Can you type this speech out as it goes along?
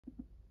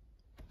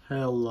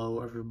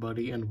Hello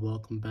everybody and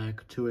welcome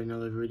back to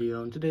another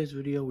video. In today's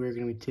video we're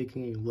going to be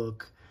taking a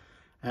look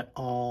at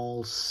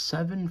all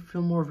 7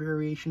 Fillmore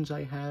variations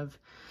I have,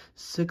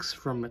 6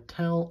 from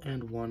Mattel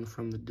and 1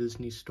 from the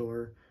Disney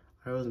store.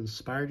 I was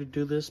inspired to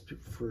do this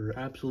for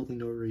absolutely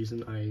no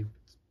reason. I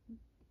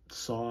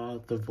saw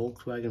the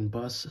Volkswagen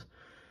bus,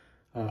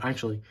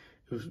 actually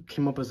it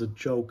came up as a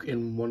joke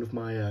in one of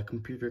my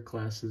computer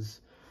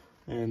classes,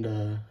 and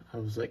I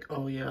was like,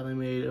 oh yeah, they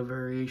made a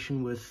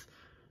variation with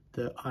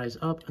the eyes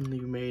up, and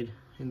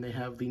they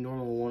have the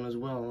normal one as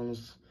well. And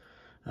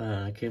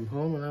I came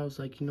home and I was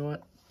like, you know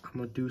what, I'm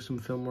gonna do some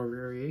Fillmore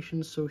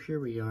variations. So here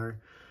we are.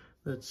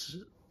 Let's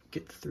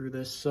get through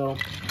this. So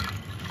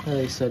as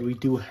I said, we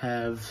do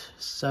have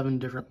 7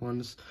 different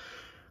ones.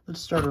 Let's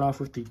start it off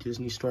with the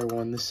Disney store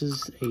one. This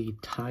is a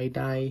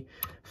tie-dye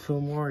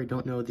Fillmore. I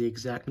don't know the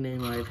exact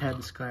name. I've had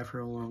this guy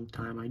for a long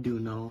time. I do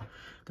know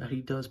that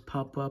he does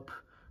pop up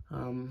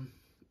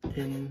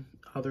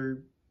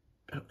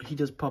he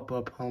does pop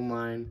up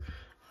online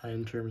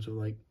in terms of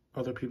like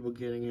other people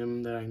getting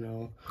him that I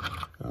know.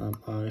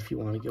 If you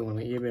want to get one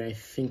on eBay, I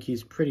think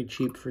he's pretty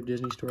cheap for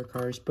Disney store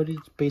cars, but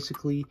it's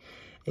basically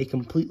a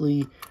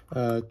completely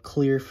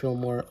clear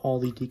Fillmore. All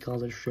the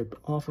decals are stripped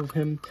off of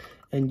him,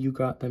 and you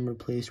got them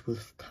replaced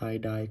with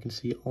tie-dye. You can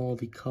see all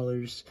the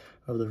colors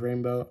of the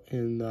rainbow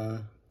in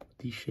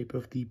the shape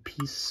of the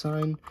peace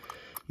sign.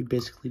 You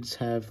basically just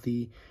have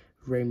the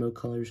rainbow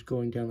colors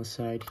going down the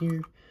side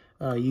here.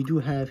 You do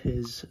have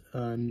his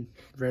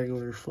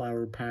regular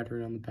flower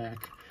pattern on the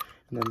back,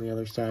 and on the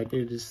other side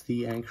it is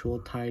the actual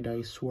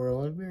tie-dye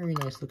swirl. A very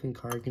nice looking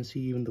car. You can see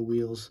even the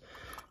wheels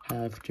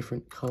have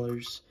different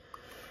colors.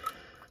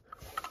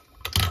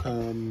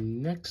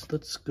 Next,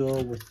 let's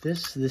go with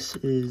this. This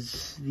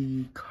is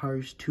the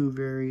Cars 2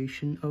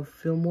 variation of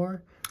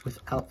Fillmore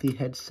without the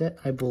headset.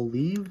 I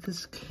believe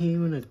this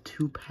came in a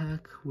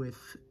 2-pack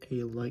with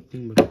a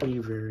Lightning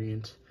McQueen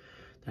variant.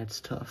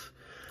 That's tough.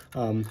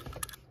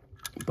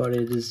 But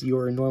it is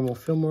your normal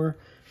Fillmore.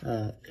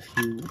 If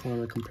you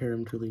want to compare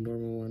him to the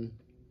normal one,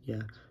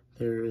 yeah,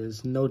 there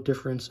is no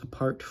difference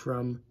apart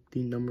from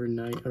the number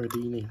 9 or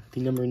the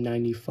number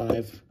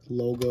 95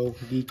 logo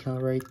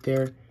decal right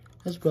there,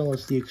 as well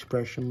as the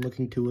expression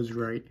looking to his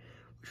right,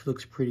 which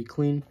looks pretty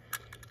clean.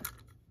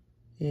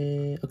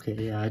 Okay,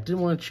 yeah, I did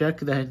want to check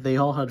that they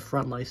all had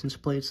front license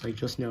plates. I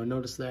just now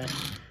noticed that.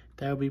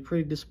 That would be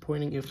pretty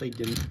disappointing if they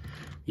didn't.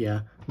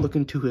 Yeah,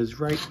 looking to his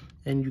right,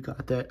 and you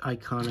got that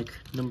iconic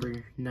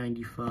number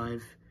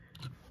 95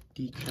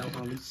 decal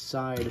on the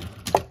side.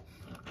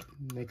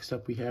 Next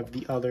up, we have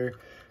the other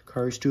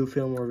Cars 2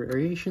 Fillmore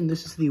variation.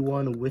 This is the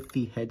one with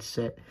the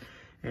headset,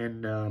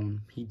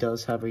 and he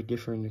does have a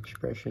different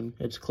expression.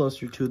 It's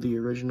closer to the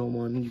original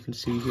one. You can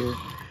see here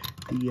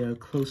the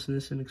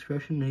closeness and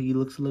expression. He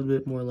looks a little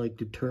bit more like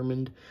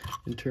determined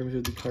in terms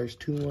of the Cars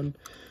 2 one,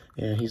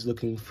 and he's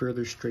looking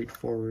further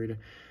straightforward.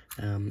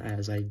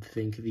 As I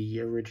think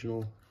the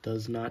original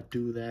does not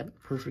do that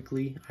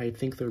perfectly. I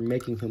think they're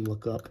making him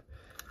look up.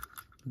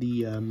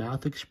 The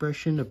mouth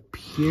expression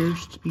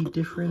appears to be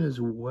different as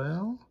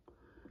well,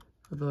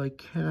 although I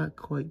cannot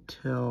quite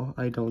tell.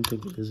 I don't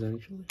think it is,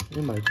 actually.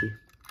 It might be.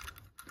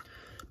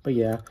 But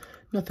yeah,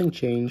 nothing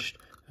changed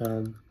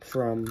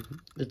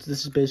this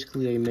is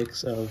basically a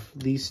mix of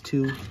these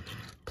two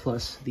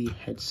plus the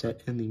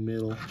headset in the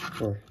middle,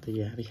 or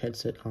the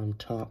headset on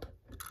top.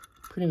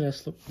 Pretty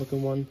nice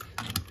looking one.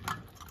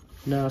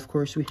 Now, of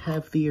course, we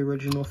have the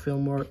original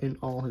Fillmore in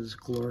all his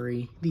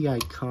glory. The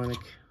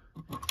iconic,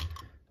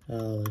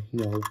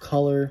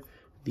 color,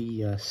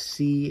 the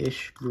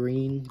sea-ish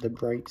green, the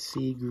bright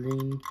sea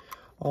green,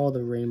 all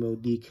the rainbow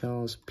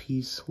decals,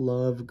 peace,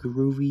 love,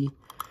 groovy,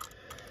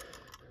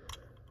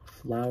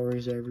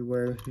 flowers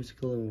everywhere. Here's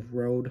a little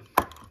road.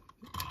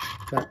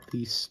 Got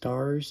the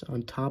stars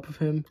on top of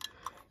him.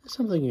 It's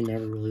something you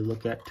never really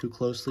look at too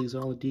closely, is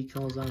all the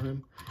decals on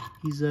him.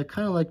 He's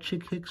kind of like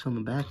Chick Hicks on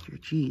the back here.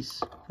 Jeez.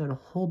 Got a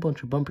whole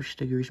bunch of bumper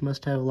stickers.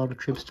 Must have a lot of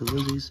trips to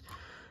Lizzie's.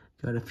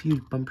 Got a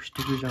few bumper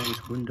stickers on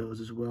his windows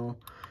as well.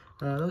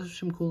 Those are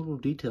some cool little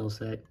details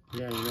that,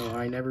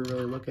 I never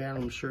really look at.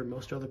 I'm sure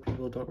most other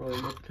people don't really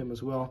look at him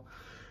as well.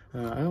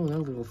 Another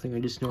little thing I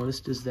just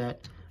noticed is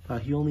that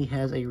he only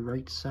has a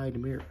right side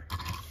mirror.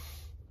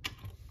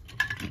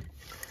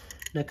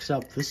 Next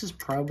up, this is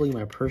probably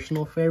my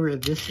personal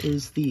favorite. This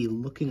is the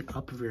looking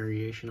up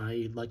variation.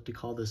 I like to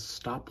call this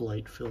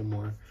stoplight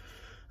Fillmore.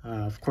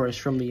 Of course,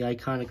 from the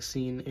iconic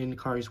scene in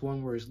Cars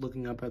 1 where he's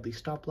looking up at the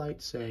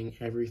stoplight saying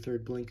every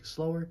third blink is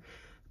slower.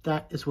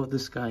 That is what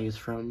this guy is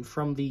from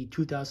the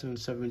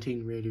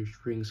 2017 Raiders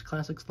Rings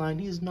Classics line.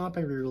 He has not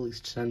been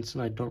re-released since,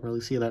 and I don't really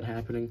see that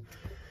happening.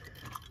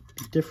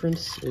 The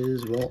difference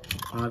is, well,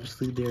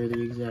 obviously they're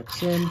the exact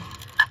same,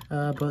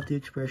 but the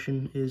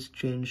expression is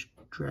changed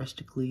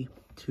drastically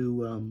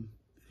to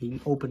an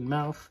open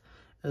mouth,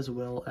 as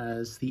well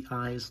as the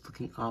eyes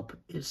looking up.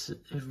 It's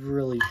a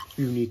really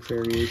unique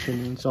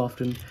variation. It's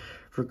often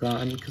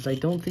forgotten, because I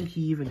don't think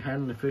he even had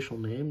an official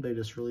name. They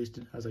just released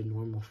it as a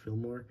normal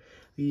Fillmore.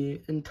 The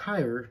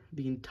entire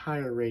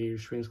Radiator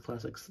Springs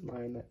Classics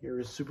line that year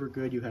is super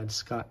good. You had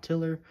Scott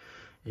Tiller,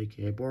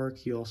 aka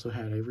Bork. You also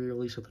had a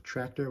re-release of the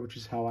Tractor, which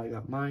is how I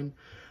got mine.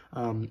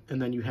 And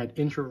then you had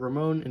Intra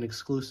Ramon, an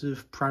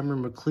exclusive Primer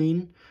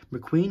McQueen,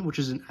 which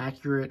is an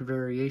accurate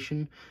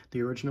variation.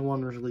 The original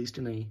one was released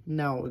in a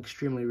now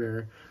extremely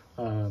rare,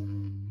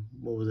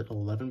 what was it,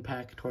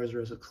 11-pack Toys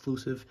R Us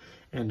exclusive,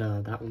 and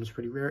that one was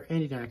pretty rare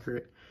and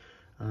inaccurate.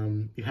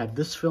 You had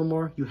this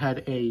Fillmore, you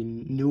had a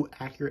new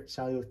accurate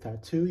Sally with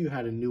Tattoo, you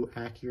had a new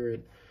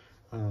accurate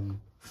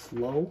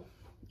Flow.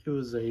 It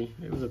was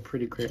a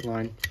pretty great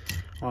line,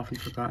 often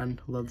forgotten.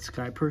 Love this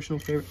guy, personal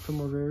favorite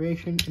Fillmore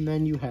variation. And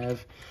then you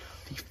have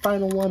the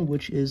final one,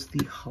 which is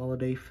the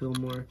Holiday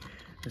Fillmore.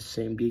 The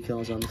same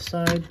decals on the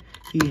side.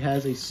 He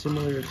has a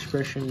similar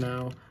expression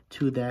now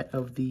to that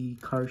of the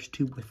Cars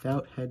 2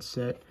 without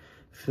headset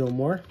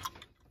Fillmore.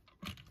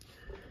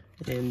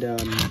 And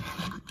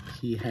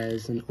he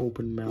has an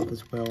open mouth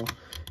as well.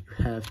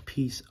 You have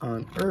Peace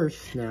on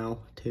Earth now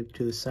taped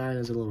to the side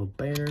as a little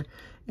banner.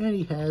 And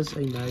he has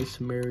a nice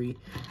Merry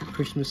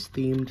Christmas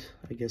themed,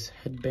 I guess,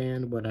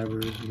 headband,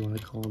 whatever you want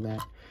to call that,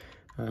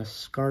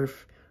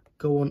 scarf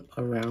going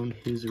around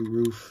his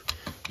roof.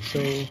 So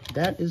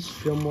that is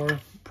Fillmore,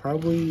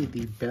 probably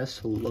the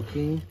best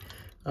looking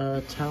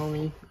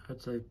Townie.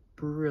 That's a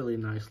really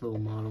nice little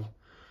model.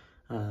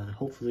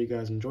 Hopefully you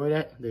guys enjoyed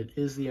it. That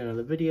is the end of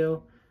the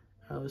video.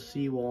 I will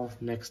see you all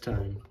next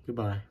time.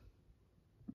 Goodbye.